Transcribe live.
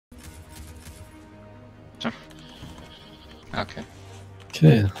Okay.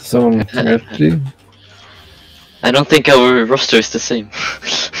 Okay, someone ready? I don't think our roster is the same.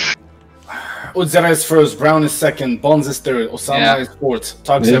 Udzera is first, Brown is second, Bonds is third, Osama is fourth,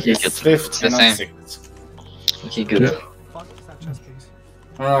 Toxic Yeah. is fifth, and I'm sixth. Okay, good. Yeah.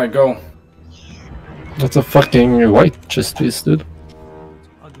 Alright, go. That's a fucking white chest piece, dude.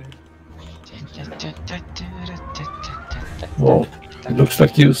 Well, it looks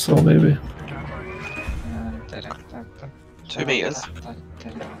like you, so maybe. 2 meters.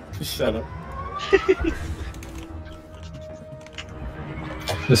 Shut up.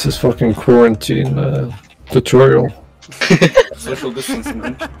 This is fucking quarantine tutorial. Social distancing,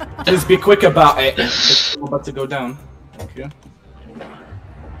 man. Just be quick about it. It's about to go down. Okay.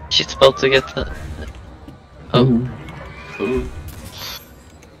 Shit's about to get that. Oh. Ooh.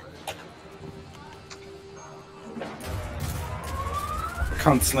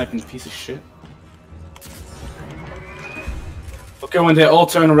 Can't snipe in piece of shit. Okay, when they all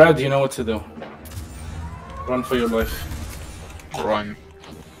turn red, you know what to do. Run for your life. Run.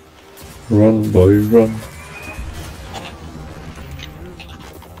 Run, boy, run.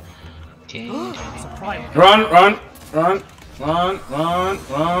 Run.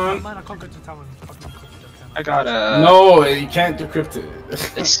 I got a. No, you can't decrypt it.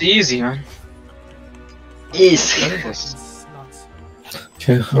 It's easy, man. Easy. What is this?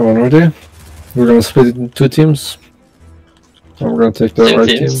 Okay, everyone ready? We're gonna split it into 2 teams. And we're gonna take the Same right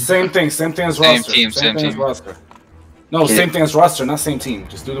teams? team. Same thing as Same roster. team, Same same thing as team. roster. No, Okay. same thing as roster, not same team.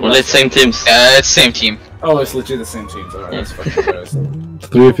 Just do the Well, it's roster. same teams. It's same team. Oh, it's legit the same teams. Alright, that's fucking embarrassing.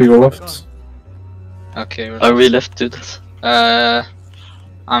 3 if you go left. Okay. Are we left to this?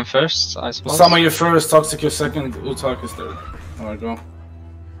 I'm first, I suppose. Osama, you're first, Toxic, you're second, Utak is third. Alright, go.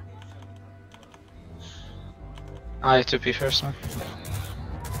 I have to be first, man.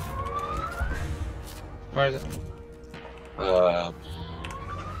 Where is it?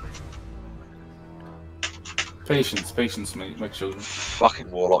 Patience, my children. Fucking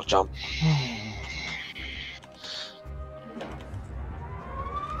warlock jump.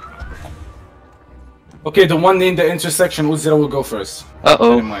 Okay, the one in the intersection, Udzera will go first.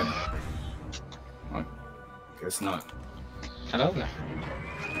 Uh-oh. Never mind. Oh, guess not. Hello there.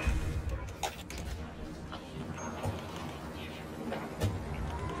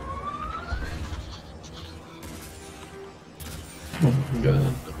 Oh my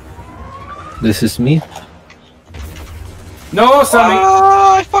god. This is me. No, Sammy!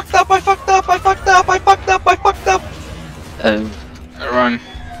 Ah, I fucked up. Run.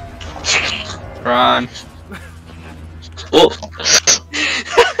 Run. Oh!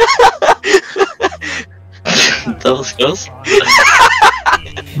 That was close.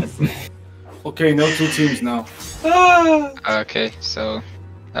 Okay, no 2 teams now. Okay, so.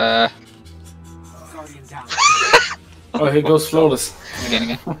 Oh, he goes flawless.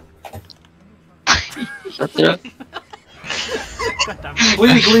 Again. Shut up.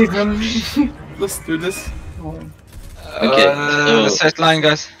 Please leave him. Let's do this. Okay, Set line,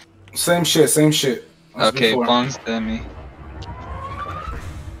 guys. Same shit as Okay, before. Bonds, then me.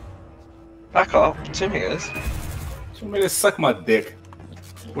 Back up. 2 meters. So maybe suck my dick.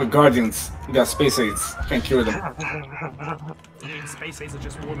 We're guardians. We got space aids. Can't cure them. Space aids are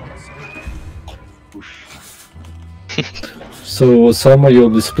just warlocks. So, Osama, you'll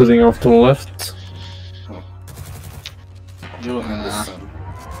be splitting off to the left. You'll understand.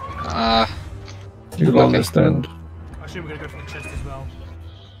 You'll Okay. understand. I assume we're gonna go for the chest as well.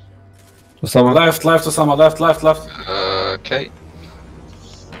 Osama, Left, Osama, left. Okay.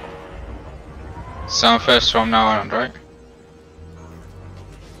 So I'm first from now on, right?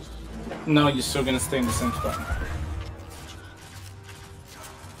 No, you're still gonna stay in the same spot.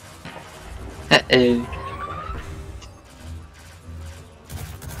 Uh-oh.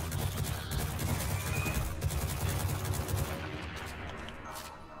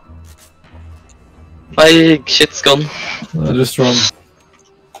 My shit's gone. just run.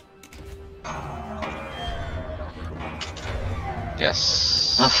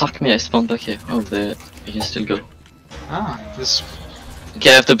 Yes. Ah, fuck me, I spawned back here. Oh, they can still go. Ah, this. Okay,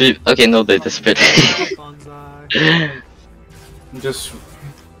 I have to be. Okay, no, they disappeared. Bonsai. Just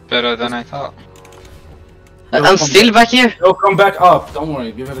Better than I thought. I'm still back here! they'll come back up. Don't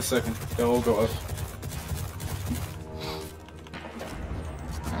worry, give it a second. They'll all go up.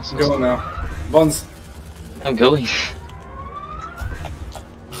 Yes, Go now. Bonds. I'm going.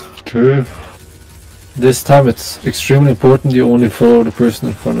 True. This time it's extremely important you only follow the person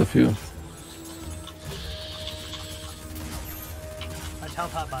in front of you. I tell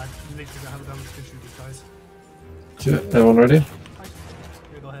that bad. I'm literally gonna have a damage to shoot these guys. Yeah, everyone ready?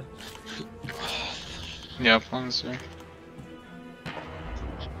 Yeah, go ahead. Yeah, plans here.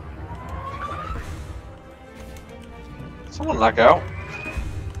 Someone lag out.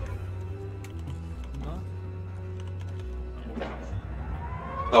 No?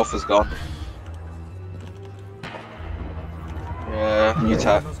 Elf is gone. Yeah, you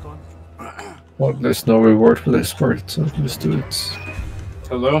tap. Anna's gone. Well, there's no reward for this part, so let's do it.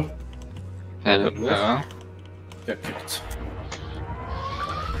 Hello? Hello. Get kicked.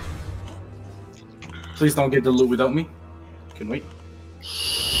 Please don't get the loot without me. Can wait.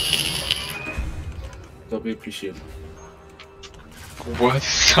 That'll be appreciated. What?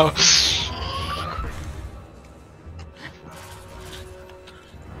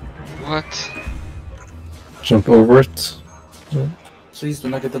 What? Jump over it. Please do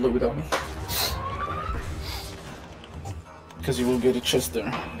not get the loot without me. Because you will get a chest there.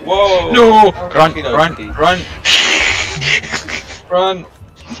 Whoa! No! Run! Okey-dokey. Run! Run! Run!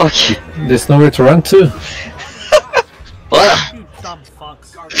 Fuck you. There's nowhere to run to. What? You dumb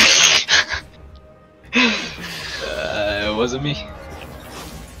fucks. It wasn't me.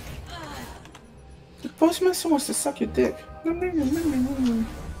 The postmaster wants to suck your dick.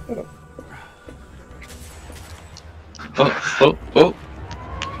 Oh.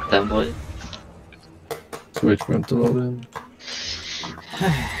 Damn boy. So wait for him to load in.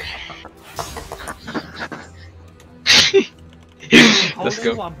 Let's Hole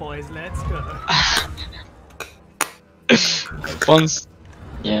in go. one, boys. Let's go. Once.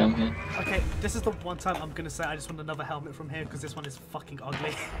 Yeah, I'm here. Okay, this is the one time I'm gonna say I just want another helmet from here because this one is fucking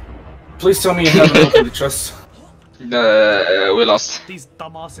ugly. Please tell me you haven't opened the chest. We lost. These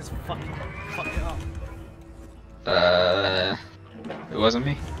dumbasses fucking fucked it up. It wasn't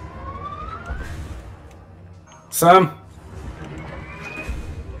me. Sam?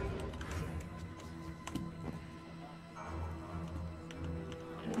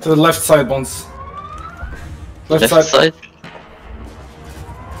 To the left side, Bones. Left side.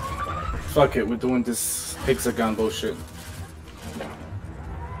 Fuck it, we're doing this hexagon bullshit.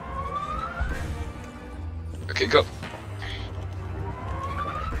 Okay, go.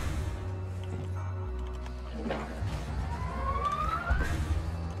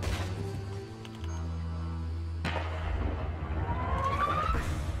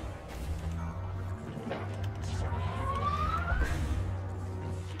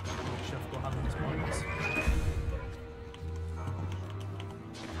 Chef got having his moments.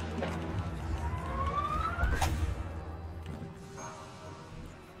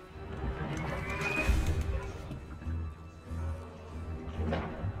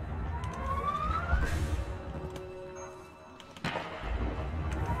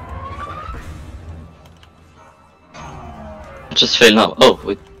 I just failed now. Oh,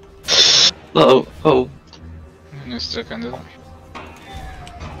 wait. Oh. Nu still kan do that.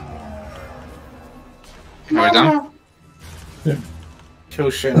 We're done? Kill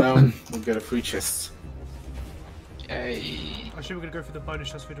shit now, we'll get a free chest. Yay. Actually, we're gonna go for the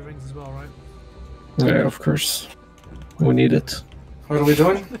bonus chest for the rings as well, right? Yeah, of course. We need it. What are we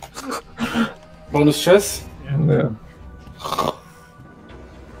doing? Bonus chest? Yeah.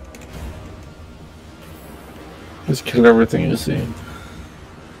 Just kill everything you see.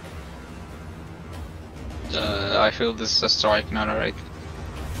 I feel this is a strike, not a raid.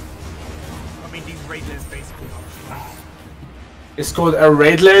 I mean, these raiders basically are. It's called a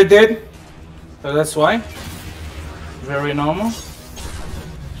raid layer dead. So that's why. Very normal.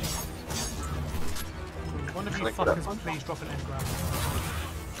 One of you Click fuckers, that. please drop an engram.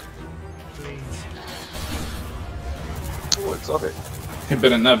 Please. Oh, exotic. He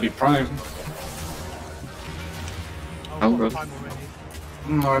better not be prime. Oh, I'm we've good. got time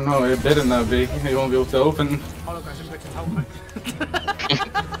already. No, it better not be. He won't be able to open. Hold on, guys, I'm going to help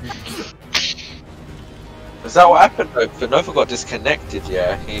Is that what happened though? But Nova got disconnected,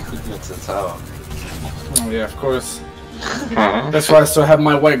 yeah. He couldn't get to the tower. Oh yeah, of course. That's why I still have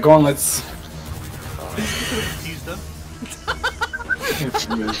my white gauntlets. Use them.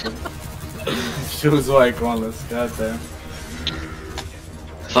 Choose white gauntlets, goddamn.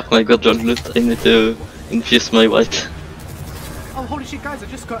 Fuck my god, don't loot. I need to infuse my white. Oh, holy shit, guys, I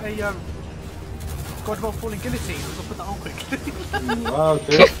just got a, Godwell Falling Guillotine. I'll put that on quickly. Wow,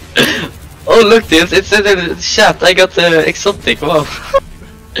 dude. Oh look, this it's in the chat. I got the exotic. Wow.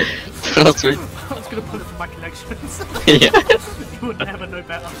 That's sweet. I was gonna pull it from my collections. Yeah. You would never know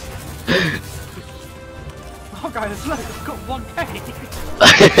better. Oh, guys, look, I've got 1k.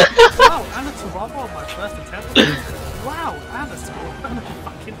 Wow, and a Tarama on my first attempt. Wow, and a score. And a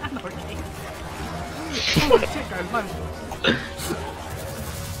fucking anarchy. Holy shit, guys, man.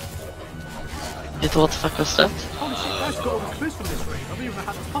 What the fuck was that? Holy shit, guys, got all the clues from this raid. I don't even know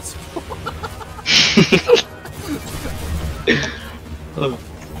how that's possible. Oh.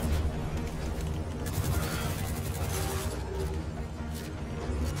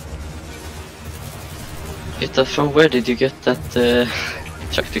 Peter, from where did you get that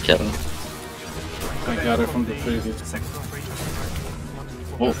tractor cannon? I got it from the previous.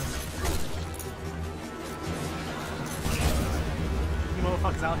 Oh. You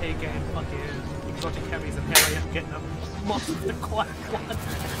motherfuckers out here getting fucking exotic carries and here I am getting a monster quiet one.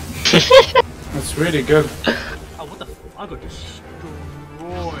 That's really good. Oh, what the f- I got destroyed.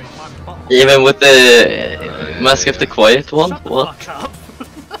 My butt. Even with the Mask of the Quiet one? Shut the What? fuck up.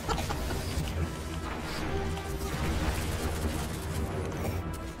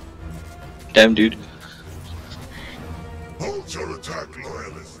 Damn, dude. Hold your attack,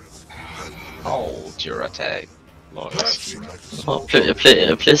 loyalists. Hold your attack. Oh,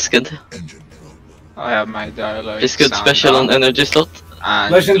 please good. I have my dialogue. Please good sound special on on, energy slot.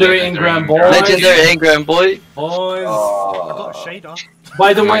 and Legendary Ingram boy. Legendary Ingram boy. Boys. I got a shader.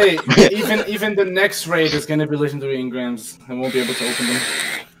 By the way, even the next raid is gonna be legendary engrams. I won't be able to open them.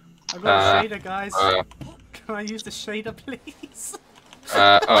 I got a shader, guys. Can I use the shader, please?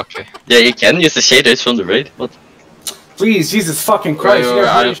 Okay. Yeah, you can use the shaders from the raid. What? Please, Jesus fucking Wait, Christ! wait, you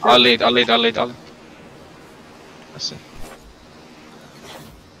guys I'll really lead. Let's see.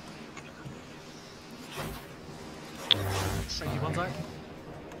 Thank you, Bonsai.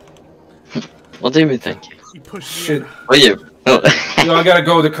 What do you mean, thank you? You pushed me Shit. in. Oh, you? No. Yo, I gotta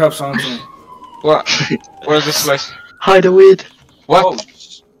go. The cups on me. What? Where's this place? Hide the weed. What?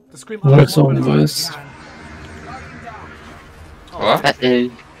 The scream Works on device. What?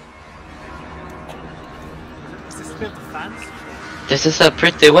 Uh-oh. Is this built to fans? This is a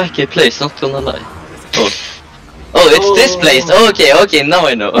pretty wacky place, not gonna lie. Oh, it's this place. Okay, now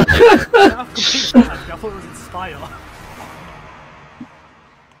I know. I've completely I thought it was Inspire.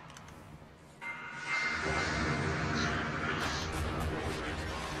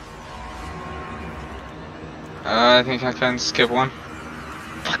 I think I can skip one.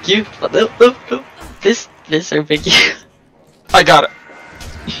 Fuck you. No. Please RPG. I got it.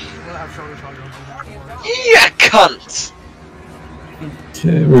 We'll have shoulder charge on that. Yeah, cunt!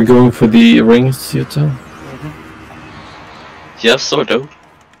 Okay, we're going for the rings, you two. You have sword though.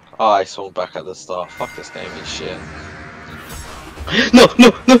 Oh, I saw back at the start. Fuck this game is shit. No.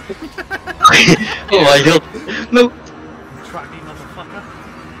 Oh my god. No. Track me, motherfucker.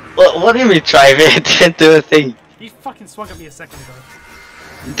 What do you mean try me? I didn't do a thing. He fucking swung at me a second ago.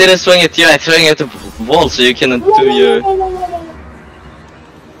 Didn't swing at you, I swung at the wall so you cannot do your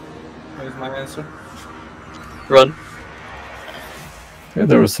Here's my answer. run. Okay,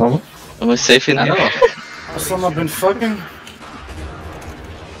 there was someone. Am I safe in here? Someone been fucking.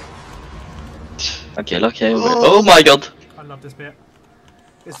 Okay, oh my god. I love this bit.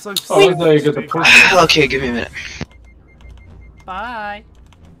 It's so Oh, there you get the push. Okay, give me a minute. Bye.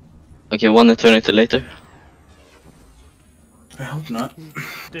 Okay, one eternity later. I hope not.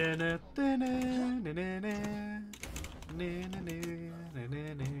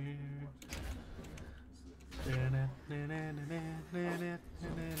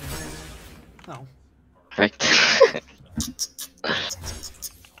 Oh, Right.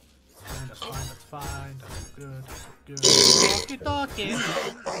 that's fine, that's good. Talkie.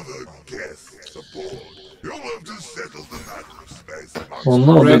 Other guests aboard. You'll have to settle the matter of space amongst Oh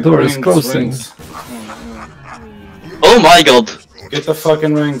no, the Red door is rings, closing. rings. Oh my god. Get the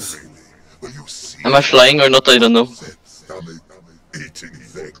fucking rings. Will you see Am I flying or not? I don't know. that stomach eating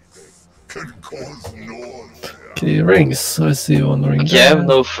things can cause nausea? Okay, rings. I see one ring. Okay, I have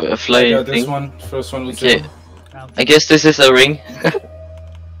no Yeah, flying this thing. one. First one was Okay, zero. I guess this is a ring.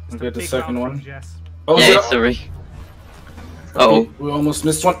 We'll get the Big second round one. things, yes. Oh, Yeah, zero. it's a ring. Uh-oh. We almost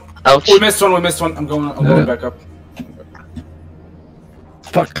missed one. Ouch. We missed one. I'm going back up.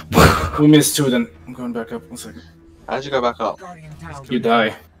 Fuck. We missed two then. I'm going back up. 1 second. How'd you go back up? You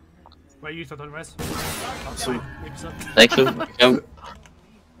die. Wait, you don't res? Sweet. Maybe so. Thank you.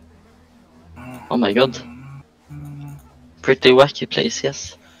 Oh my god. Pretty wacky place,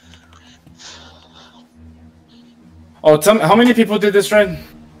 yes. Oh, tell me, how many people did this raid?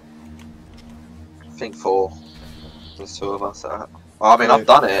 I think 4. There's 2 of us. Well, I mean, I've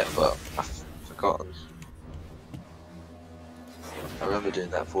done it, but I forgot. I remember doing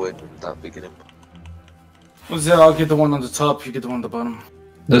that void at that beginning. Well, Zero, I'll get the one on the top, you get the one on the bottom.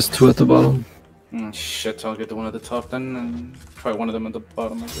 There's two at the bottom. Shit, I'll get the one at the top then, and try one of them at the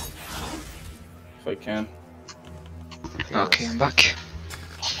bottom, I guess. If I can. Okay, I'm back.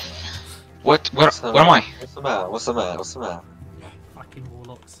 Where am I? What's the matter? Fucking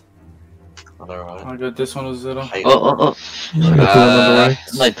warlocks. I know, right? I got this one as zero. Hate Oh. I got the one on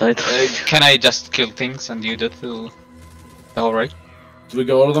the right. I died. Can I just kill things and you do it? Alright. Do we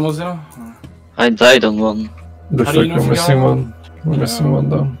go all of them as zero? I died on one. Looks How do you like know we're if you missing got one. We're missing one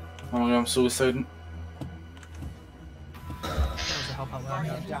though. Oh my god, I'm suiciding.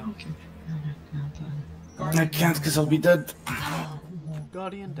 I can't because I'll be dead.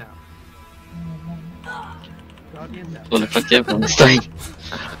 Guardian down. Guardian down. Well, fuck everyone's dying.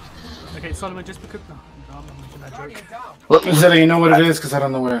 Okay, Solomon, just because. No, I'm not making that joke. What? Zeta, you know what it is because I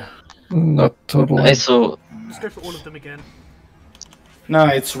don't know where. Not totally. I saw. Just go for all of them again. Nah,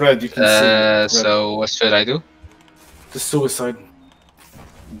 it's red, you can see. Red. So what should I do? The suicide.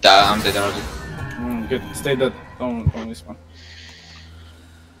 I'm dead already. Good. Stay dead. Don't respawn.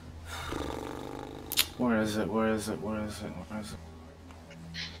 Where is it? Where is it? Where is it? Where is it?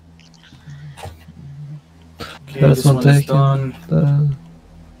 Okay, That's this one one is taken. done. The...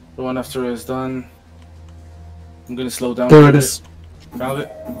 The one after is done. I'm gonna slow down. There it is. Found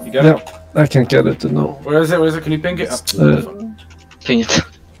it? You got Yeah, it? I can't get it to know. Where is it? Where is it? Can you ping it? Ping it.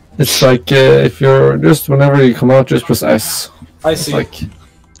 It's like if you're just whenever you come out, just press S. I It's see like it.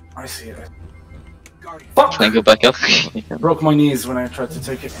 I see it. Fuck! Can I go back up? Broke my knees when I tried to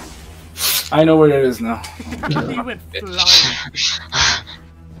take it. I know where it is now. You went flying.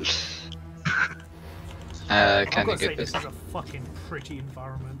 Can I've you got to say, get this this? is a fucking pretty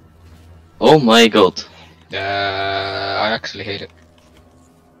environment. Oh my god. I actually hate it.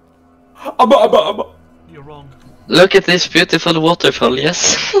 Abba. You're wrong. Look at this beautiful waterfall,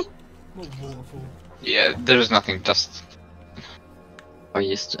 yes? What waterfall? Yeah, there is nothing, just... Are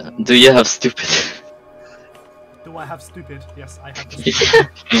you do you have stupid? Do I have stupid? Yes, I have stupid.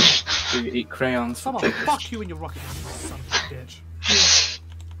 You eat crayons. Someone fuck you in your rocket, you son of a bitch.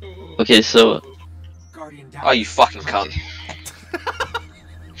 Okay, so Oh, you fucking cunt.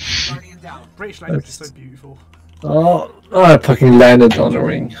 British language is so beautiful. oh, I fucking landed on the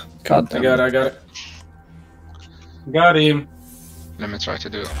ring. God I damn got it, I got it. Got him. Let me try to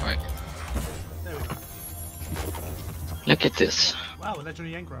do it right. There we go. look at this. Wow, a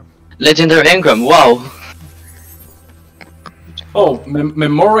legendary engram. Legendary engram, wow! Oh,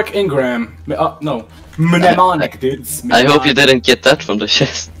 memoric engram. No. Mnemonic, dudes. I hope you didn't get that from the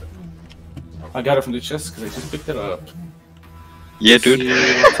chest. I got it from the chest because I just picked it up. Yeah, See dude.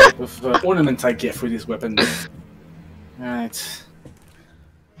 what type of ornament I get for these weapons. Alright.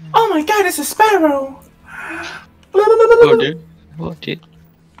 Oh my god, it's a sparrow! Oh, dude. Oh, dude.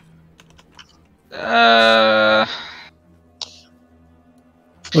 Oh,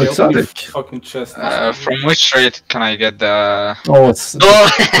 exotic. Fucking chest. From which trade can I get the Oh, it's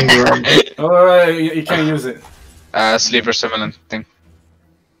Alright, you can't use it. sleeper simulant thing?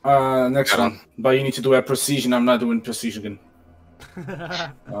 Next one. But you need to do a precision. I'm not doing precision.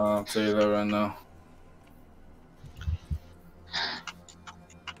 I'll tell you that right now.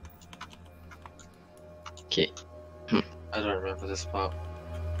 Okay. I don't remember this part.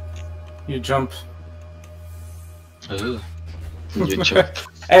 You jump. Ooh. You jump.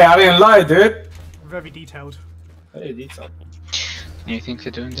 Hey, I didn't lie, dude. Very detailed. Hey, detail. New thing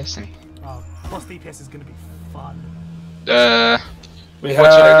to do in Destiny. Oh, boss DPS is gonna be fun. We What should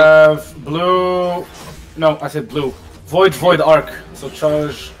I have blue. No, I said blue. Void arc. So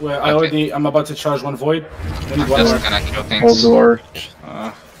charge. Well, Okay. I'm about to charge one void. Then I'm one just arc. gonna kill All things. the work.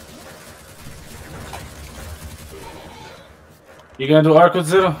 You gonna do arc with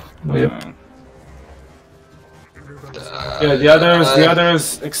zero? Yep. Yeah, the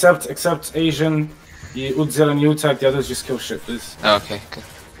others, except Asian, Udzil and Utah, the others just kill shit, please. Okay, good.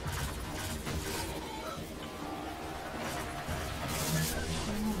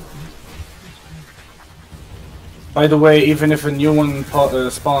 By the way, even if a new one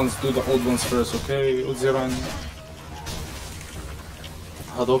spawns, do the old ones first, okay? Udzil and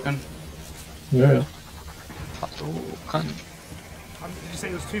Hadoken. Yeah. Did you say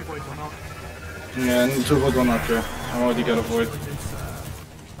it was 2 voids or not? Yeah, and 2 void, 1 arc, yeah. I already got a void.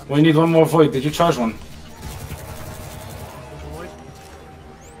 We need one more void. Did you charge one?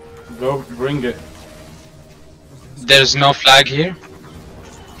 Go bring it. There's no flag here.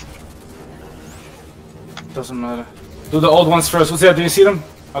 Doesn't matter. Do the old ones first. What's that? Do you see them?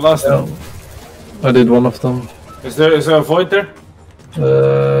 I lost them. Yeah. I did one of them. Is there a void there?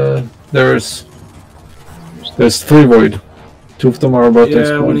 There's 3 void. 2 of them are about to Yeah,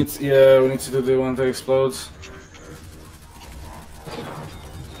 explode. we need to do the one that explodes.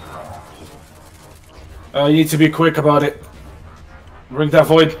 You need to be quick about it. Bring that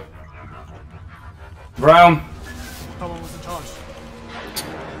void. Brown. How long was the charge?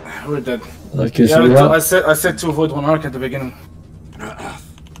 We're dead. Like you Yeah, see that? I said 2 void 1 arc at the beginning.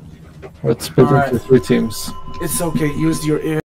 Let's split Alright. into 3 teams. It's okay. Use your air.